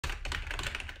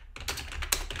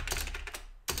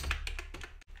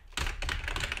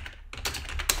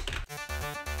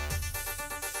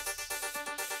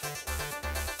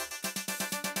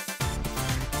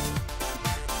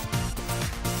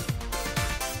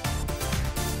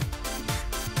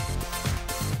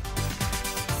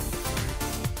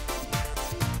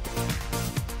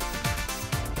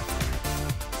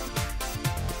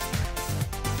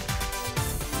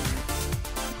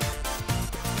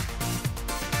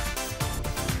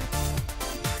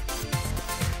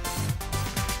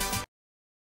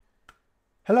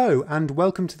Hello and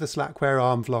welcome to the Slackware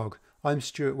ARM vlog. I'm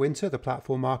Stuart Winter, the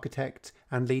platform architect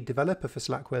and lead developer for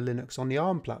Slackware Linux on the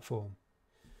ARM platform.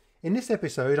 In this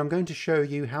episode, I'm going to show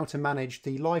you how to manage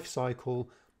the life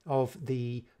cycle of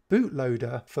the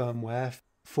bootloader firmware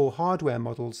for hardware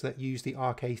models that use the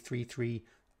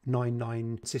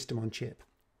RK3399 system on chip,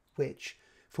 which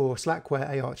for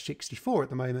Slackware ARch64 at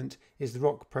the moment is the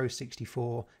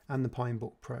RockPro64 and the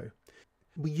Pinebook Pro.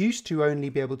 We used to only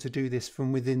be able to do this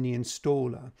from within the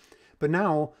installer, but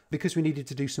now, because we needed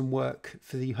to do some work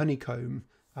for the Honeycomb,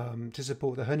 to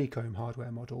support the Honeycomb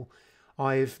hardware model,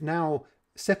 I've now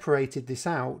separated this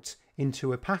out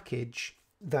into a package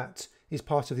that is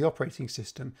part of the operating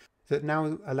system that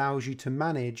now allows you to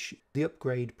manage the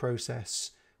upgrade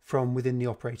process from within the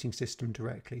operating system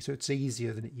directly. So it's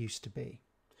easier than it used to be.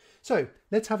 So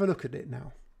let's have a look at it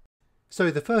now. So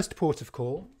the first port of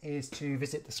call is to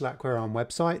visit the Slackware ARM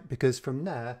website, because from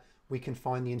there we can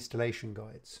find the installation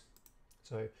guides.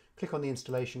 So click on the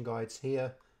installation guides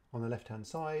here on the left hand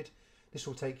side. This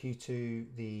will take you to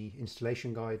the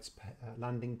installation guides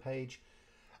landing page.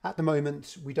 At the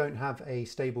moment we don't have a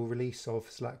stable release of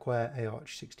Slackware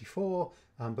ARch64,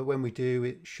 but when we do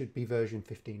it should be version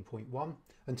 15.1.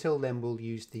 Until then we'll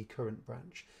use the current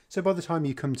branch. So by the time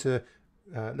you come to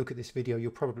look at this video,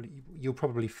 you'll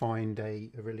probably find a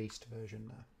released version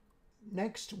there.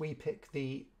 Next, we pick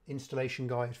the installation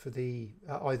guide for the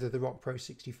either the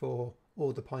RockPro64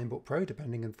 or the Pinebook Pro,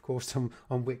 depending, of course, on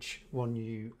which one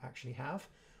you actually have.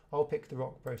 I'll pick the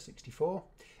RockPro64.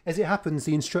 As it happens,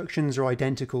 the instructions are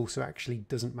identical, so it actually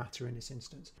doesn't matter in this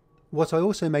instance. What I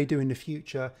also may do in the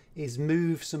future is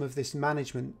move some of this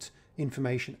management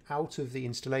information out of the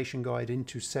installation guide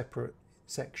into separate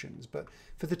sections, but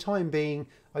for the time being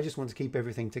I just want to keep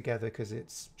everything together because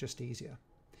it's just easier.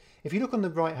 If you look on the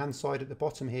right hand side at the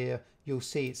bottom here, you'll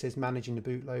see it says managing the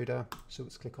bootloader, so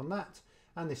let's click on that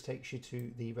and this takes you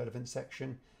to the relevant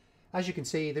section. As you can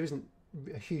see, there isn't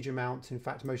a huge amount, in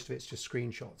fact most of it's just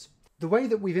screenshots. The way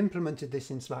that we've implemented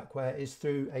this in Slackware is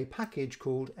through a package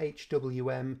called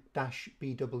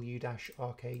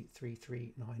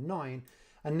HWM-BW-RK3399,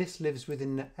 and this lives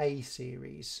within the A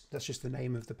series. That's just the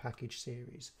name of the package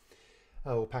series,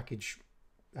 or package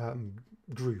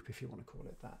group, if you want to call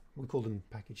it that. We call them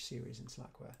package series in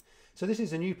Slackware. So this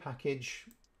is a new package.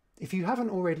 If you haven't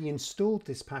already installed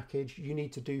this package, you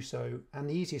need to do so, and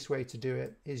the easiest way to do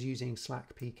it is using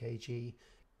slackpkg.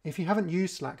 If you haven't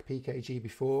used slackpkg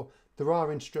before, there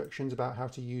are instructions about how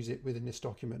to use it within this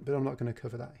document, but I'm not going to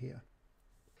cover that here.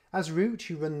 As root,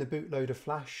 you run the bootloader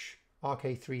flash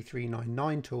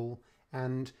RK3399 tool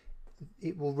and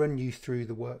it will run you through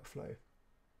the workflow.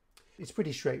 It's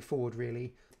pretty straightforward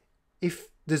really. If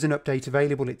there's an update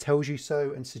available, it tells you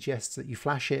so and suggests that you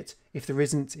flash it. If there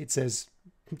isn't, it says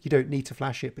you don't need to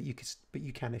flash it, but you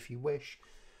can if you wish.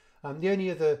 The only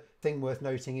other thing worth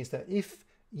noting is that if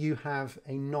you have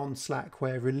a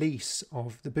non-Slackware release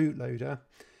of the bootloader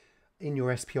in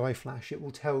your SPI flash, it will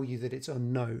tell you that it's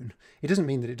unknown. It doesn't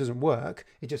mean that it doesn't work,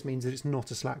 it just means that it's not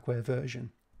a Slackware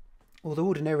version. Although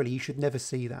ordinarily you should never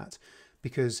see that,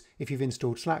 because if you've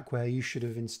installed Slackware, you should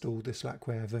have installed the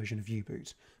Slackware version of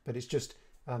U-boot. But it's just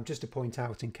to point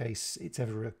out in case it's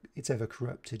ever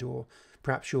corrupted, or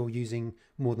perhaps you're using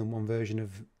more than one version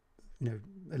of a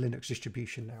Linux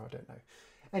distribution now, I don't know.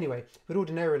 Anyway, but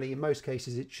ordinarily in most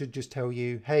cases it should just tell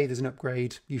you, hey, there's an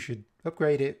upgrade, you should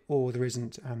upgrade it, or there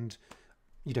isn't and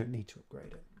you don't need to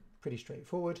upgrade it. Pretty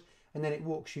straightforward. And then it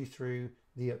walks you through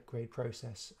the upgrade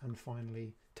process and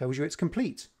finally tells you it's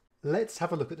complete. Let's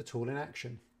have a look at the tool in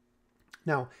action.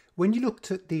 Now, when you looked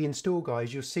at the install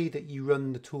guides, you'll see that you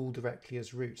run the tool directly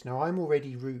as root. Now I'm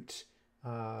already root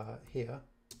here.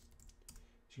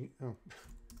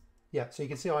 Yeah, so you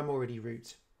can see I'm already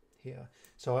root here,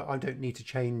 so I don't need to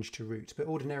change to root, but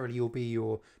ordinarily you'll be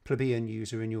your plebeian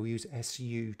user and you'll use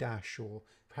su- or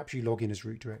perhaps you log in as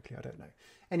root directly, I don't know.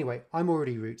 Anyway, I'm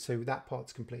already root, so that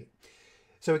part's complete.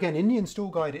 So again, in the install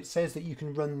guide it says that you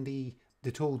can run the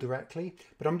tool directly,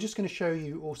 but I'm just going to show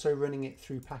you also running it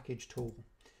through package tool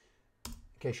in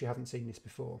case you haven't seen this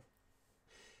before.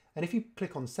 And if you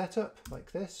click on setup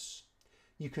like this,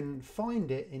 you can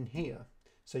find it in here.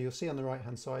 So you'll see on the right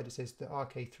hand side it says the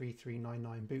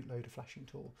RK3399 bootloader flashing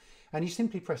tool, and you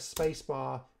simply press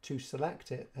spacebar to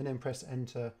select it and then press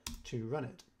enter to run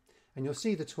it, and you'll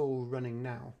see the tool running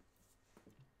now.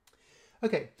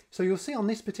 Okay, so you'll see on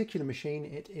this particular machine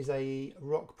it is a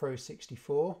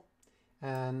RockPro64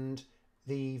 and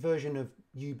the version of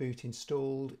U-boot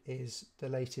installed is the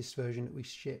latest version that we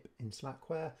ship in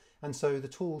Slackware, and so the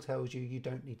tool tells you you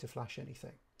don't need to flash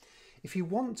anything. If you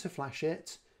want to flash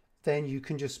it, then you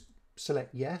can just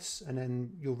select yes, and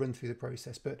then you'll run through the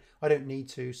process, but I don't need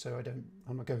to, so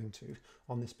I'm not going to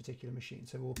on this particular machine.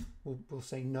 So we'll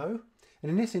say no.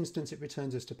 And in this instance, it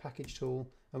returns us to package tool,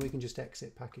 and we can just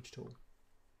exit package tool.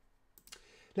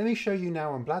 Let me show you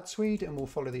now on Bladswede, and we'll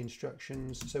follow the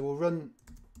instructions. So we'll run.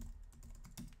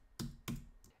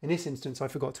 In this instance, I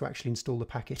forgot to actually install the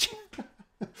package.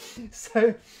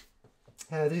 So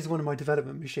this is one of my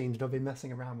development machines, and I've been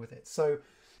messing around with it. So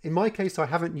in my case, I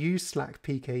haven't used Slack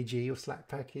PKG or Slack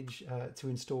package to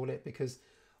install it because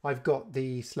I've got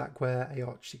the Slackware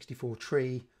ARch64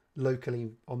 tree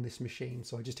locally on this machine,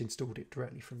 so I just installed it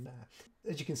directly from there.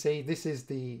 As you can see, this is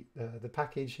the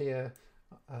package here,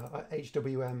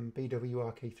 HWM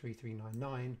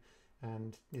BWRK3399,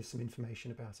 and there's some information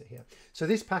about it here. So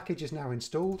this package is now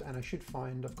installed, and I should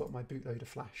find I've got my bootloader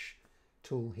flash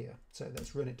tool here. So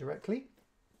let's run it directly.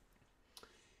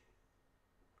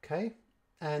 Okay,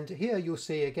 and here you'll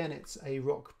see again it's a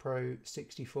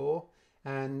RockPro64,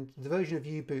 and the version of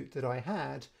U-Boot that I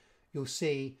had, you'll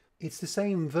see it's the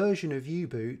same version of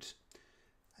U-Boot,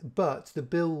 but the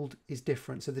build is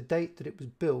different. So the date that it was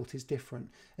built is different,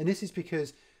 and this is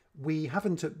because we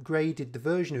haven't upgraded the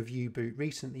version of U-Boot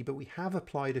recently, but we have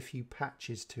applied a few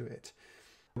patches to it.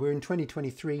 We're in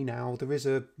 2023 now. There is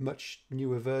a much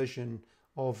newer version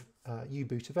of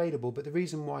U-Boot available, but the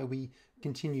reason why we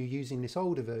continue using this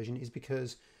older version is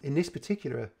because in this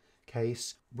particular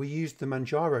case, we used the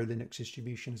Manjaro Linux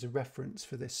distribution as a reference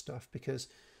for this stuff because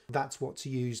that's what's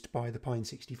used by the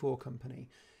Pine64 company.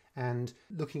 And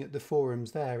looking at the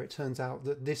forums there, it turns out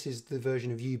that this is the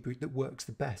version of U-Boot that works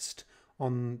the best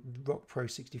on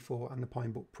RockPro64 and the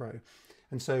Pinebook Pro.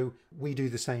 And so we do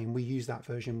the same. We use that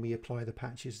version. We apply the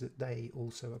patches that they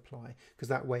also apply, because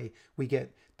that way we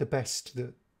get the best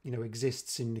that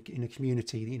exists in a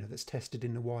community that's tested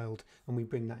in the wild, and we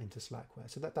bring that into Slackware.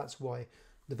 So that's why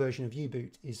the version of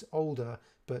U-Boot is older,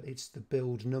 but it's the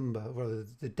build number, rather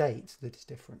the date, that is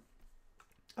different.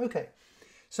 Okay,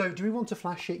 so do we want to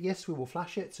flash it? Yes, we will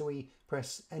flash it. So we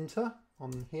press enter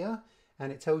on here,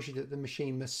 and it tells you that the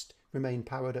machine must remain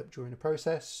powered up during the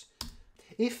process.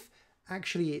 If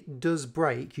actually it does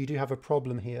break, you do have a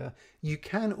problem here, you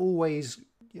can always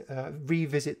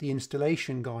revisit the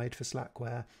installation guide for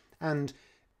Slackware and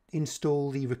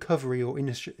install the recovery or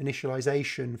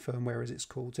initialization firmware, as it's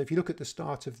called. So if you look at the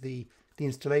start of the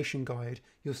installation guide,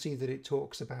 you'll see that it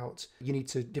talks about you need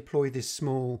to deploy this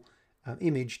small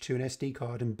image to an SD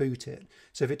card and boot it.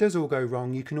 So if it does all go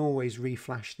wrong, you can always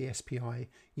reflash the SPI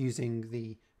using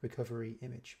the recovery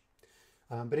image.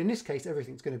 But in this case,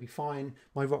 everything's going to be fine.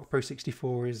 My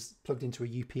RockPro64 is plugged into a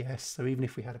UPS, so even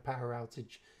if we had a power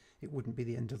outage, it wouldn't be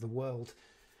the end of the world.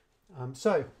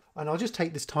 And I'll just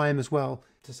take this time as well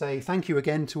to say thank you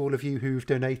again to all of you who've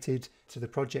donated to the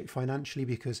project financially,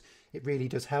 because it really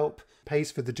does help. It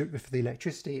pays for the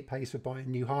electricity, it pays for buying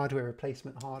new hardware,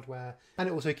 replacement hardware, and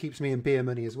it also keeps me in beer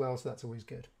money as well, so that's always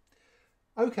good.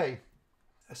 Okay,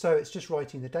 so it's just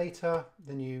writing the data,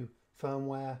 the new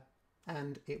firmware,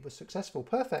 and it was successful.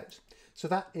 Perfect. So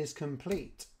that is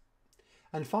complete.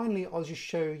 And finally, I'll just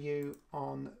show you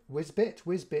on Whizbit.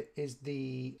 Whizbit is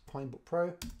the Pinebook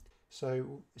Pro.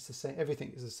 So it's the same,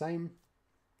 everything is the same.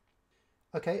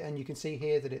 Okay, and you can see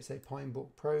here that it's a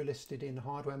Pinebook Pro listed in the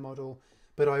hardware model,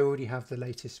 but I already have the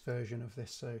latest version of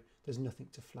this, so there's nothing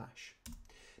to flash.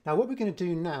 Now what we're going to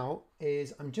do now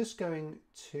is I'm just going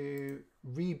to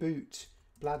reboot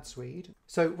Bladswede.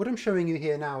 So what I'm showing you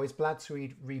here now is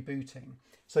Bladswede rebooting.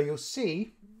 So you'll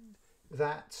see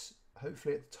that,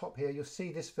 hopefully at the top here, you'll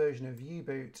see this version of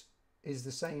U-Boot is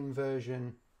the same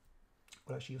version.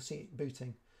 Well, actually you'll see it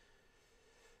booting.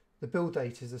 The build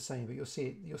date is the same, but you'll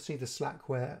see the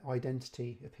Slackware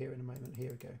identity appear in a moment. Here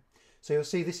we go. So you'll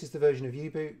see this is the version of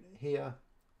U-Boot here.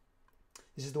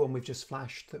 This is the one we've just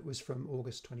flashed that was from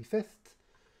August 25th.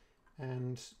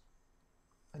 And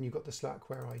you've got the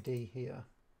Slackware ID here.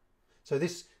 So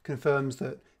this confirms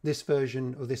that this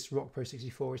version of this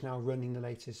RockPro64 is now running the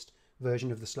latest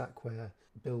version of the Slackware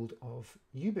build of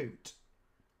U-Boot.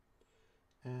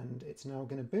 And it's now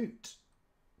going to boot.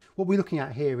 What we're looking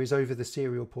at here is over the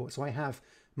serial port. So I have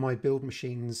my build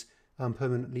machines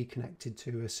permanently connected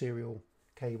to a serial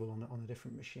cable on a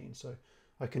different machine. So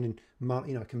I can,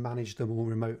 I can manage them all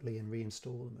remotely and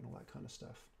reinstall them and all that kind of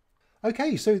stuff.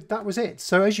 Okay, so that was it.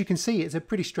 So as you can see, it's a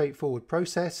pretty straightforward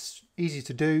process, easy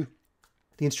to do.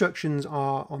 The instructions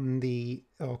are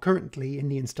currently in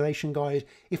the installation guide.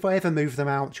 If I ever move them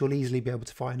out, you'll easily be able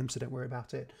to find them, so don't worry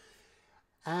about it.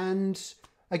 And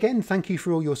again, thank you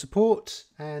for all your support,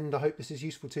 and I hope this is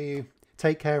useful to you.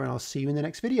 Take care, and I'll see you in the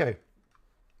next video.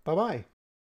 Bye-bye.